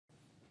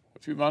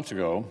few months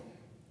ago,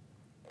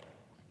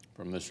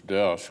 from this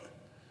desk,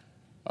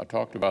 I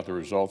talked about the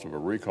results of a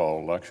recall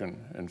election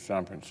in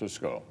San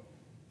Francisco.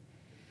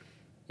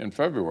 In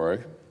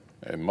February,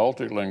 a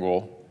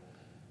multilingual,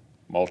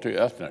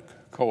 multi-ethnic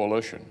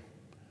coalition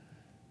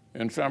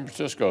in San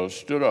Francisco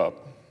stood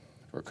up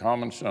for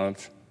common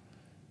sense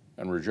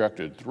and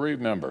rejected 3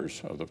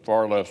 members of the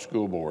far-left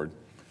school board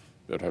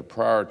that had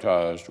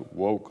prioritized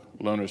woke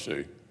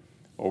lunacy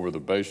over the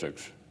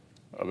basics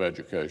of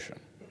education.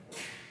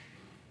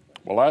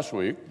 Well, last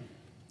week,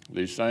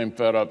 these same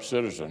fed-up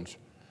citizens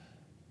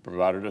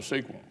provided a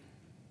sequel.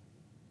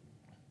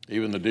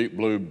 Even the deep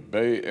blue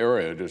Bay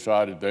Area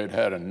decided they'd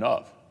had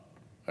enough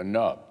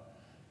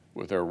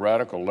with their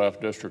radical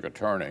left district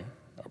attorney,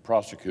 a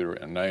prosecutor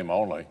in name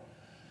only,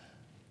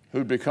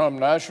 who'd become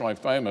nationally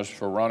famous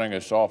for running a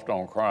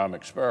soft-on-crime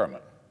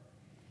experiment.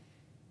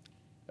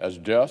 As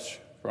deaths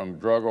from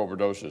drug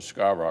overdoses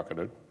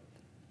skyrocketed,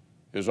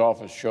 his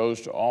office chose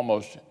to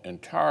almost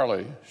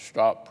entirely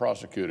stop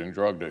prosecuting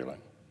drug dealing.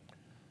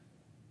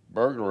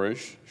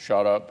 Burglaries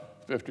shot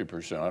up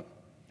 50%.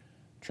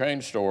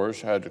 Chain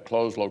stores had to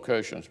close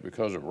locations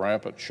because of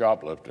rampant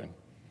shoplifting.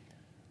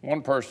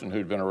 One person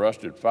who'd been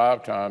arrested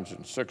 5 times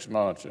in 6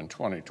 months in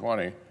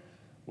 2020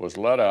 was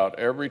let out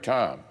every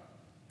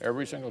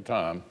single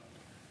time,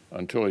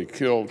 until he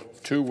killed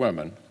 2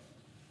 women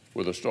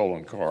with a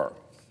stolen car.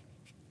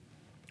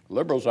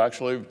 Liberals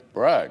actually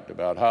bragged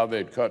about how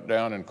they'd cut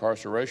down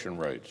incarceration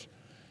rates,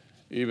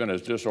 even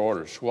as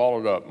disorder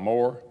swallowed up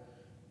more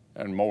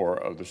and more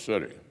of the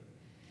city.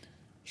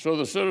 So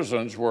the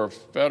citizens were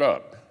fed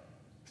up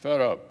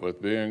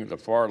with being the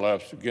far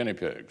left's guinea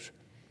pigs.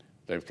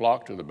 They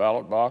flocked to the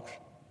ballot box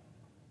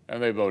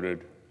and they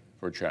voted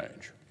for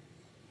change.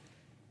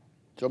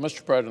 So,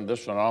 Mr. President,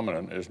 this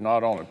phenomenon is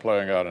not only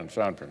playing out in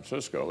San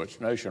Francisco,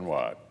 it's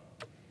nationwide.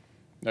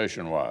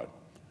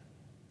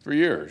 For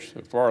years,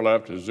 the far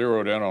left has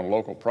zeroed in on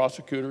local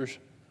prosecutors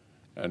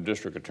and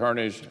district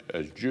attorneys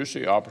as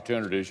juicy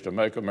opportunities to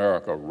make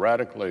America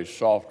radically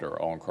softer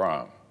on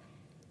crime.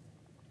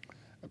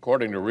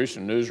 According to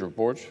recent news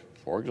reports,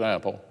 for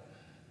example,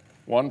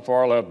 one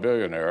far-left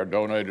billionaire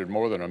donated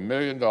more than $1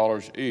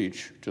 million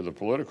each to the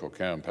political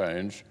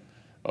campaigns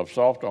of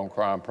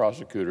soft-on-crime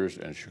prosecutors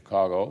in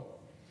Chicago,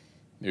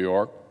 New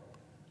York,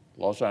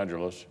 Los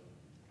Angeles,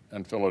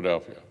 and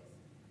Philadelphia.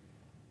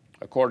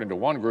 According to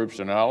one group's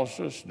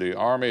analysis, the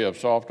army of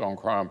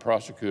soft-on-crime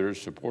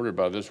prosecutors supported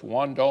by this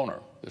one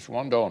donor,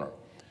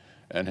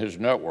 and his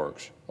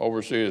networks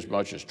oversee as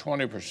much as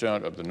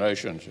 20% of the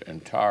nation's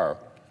entire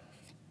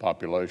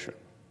population.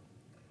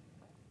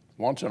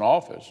 Once in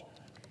office,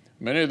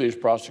 many of these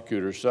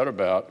prosecutors set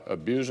about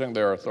abusing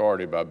their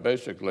authority by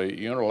basically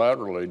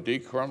unilaterally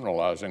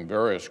decriminalizing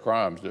various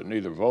crimes that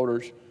neither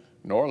voters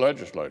nor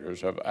legislators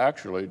have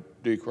actually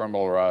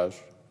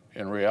decriminalized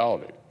in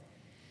reality.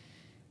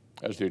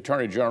 As the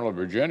Attorney General of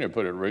Virginia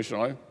put it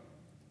recently,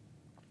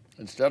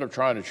 instead of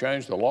trying to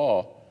change the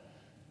law,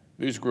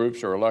 these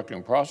groups are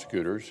electing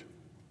prosecutors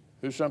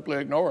who simply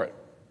ignore it.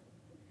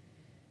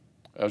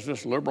 As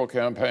this liberal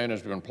campaign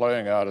has been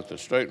playing out at the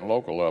state and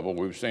local level,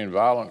 we've seen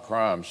violent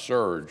crime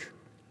surge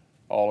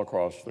all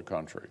across the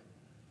country.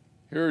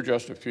 Here are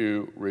just a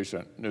few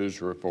recent news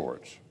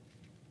reports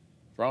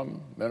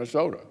from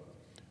Minnesota.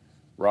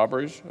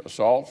 Robberies,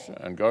 assaults,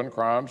 and gun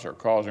crimes are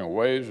causing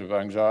waves of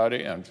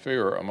anxiety and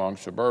fear among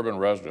suburban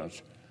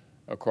residents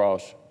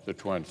across the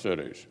Twin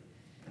Cities.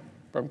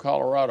 From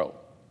Colorado,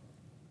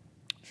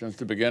 since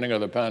the beginning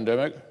of the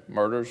pandemic,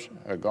 murders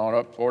have gone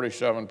up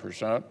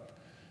 47%.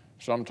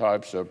 Some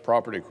types of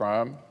property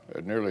crime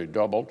had nearly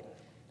doubled,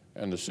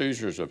 and the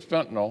seizures of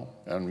fentanyl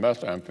and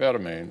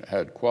methamphetamine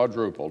had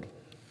quadrupled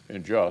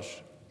in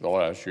just the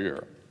last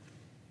year.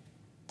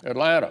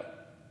 Atlanta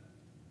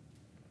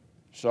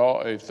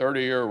saw a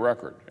 30-year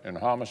record in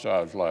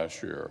homicides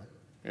last year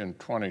in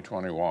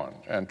 2021,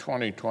 and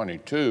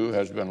 2022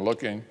 has been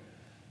looking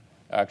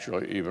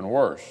actually even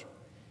worse.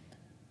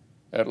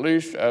 At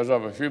least as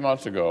of a few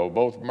months ago,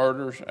 both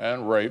murders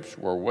and rapes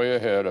were way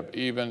ahead of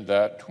even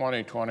that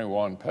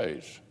 2021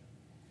 pace.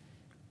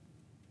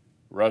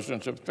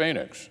 Residents of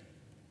Phoenix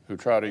who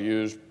try to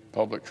use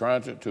public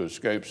transit to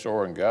escape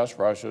soaring gas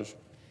prices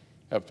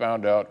have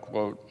found out,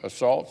 quote,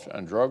 assaults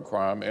and drug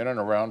crime in and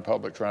around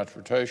public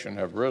transportation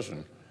have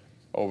risen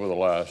over the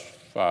last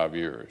 5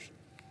 years.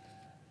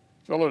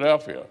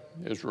 Philadelphia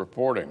is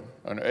reporting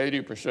an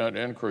 80%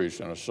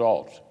 increase in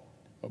assaults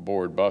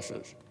aboard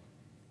buses.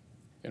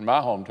 In my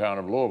hometown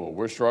of Louisville,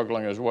 we're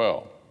struggling as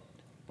well.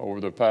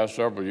 Over the past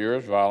several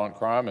years, violent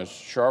crime has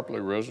sharply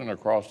risen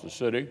across the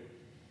city,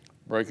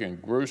 breaking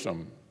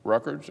gruesome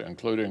records,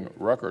 including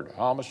record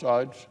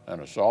homicides and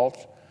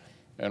assaults,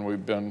 and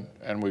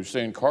we've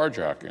seen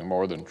carjacking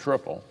more than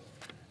triple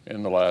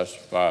in the last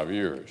 5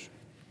 years.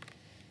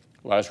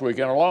 Last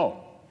weekend alone,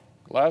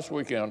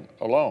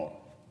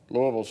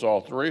 Louisville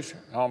saw 3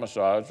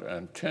 homicides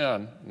and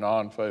 10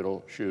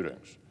 non-fatal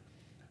shootings.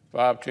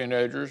 5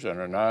 teenagers and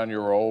a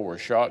 9-year-old were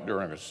shot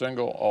during a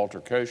single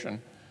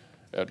altercation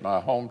at my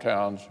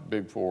hometown's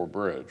Big 4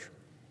 Bridge.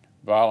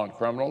 Violent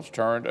criminals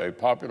turned a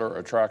popular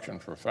attraction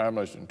for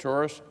families and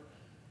tourists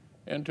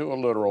into a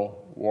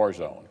literal war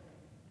zone.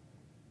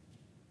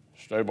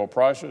 Stable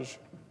prices,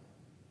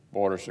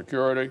 border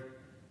security,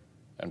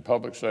 and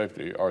public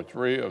safety are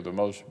three of the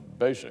most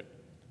basic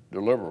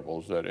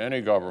deliverables that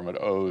any government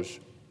owes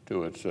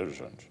to its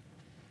citizens.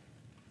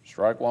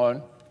 Strike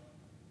one,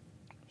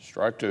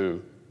 strike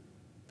two,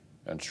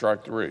 and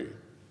strike three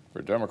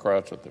for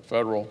Democrats at the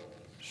federal,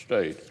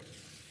 state,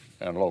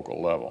 and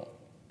local level.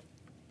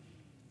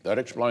 That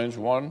explains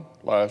one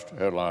last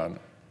headline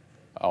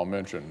I'll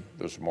mention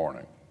this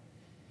morning.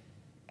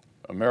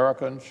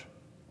 Americans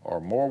are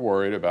more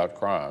worried about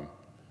crime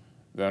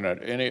than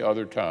at any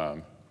other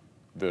time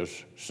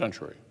this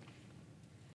century.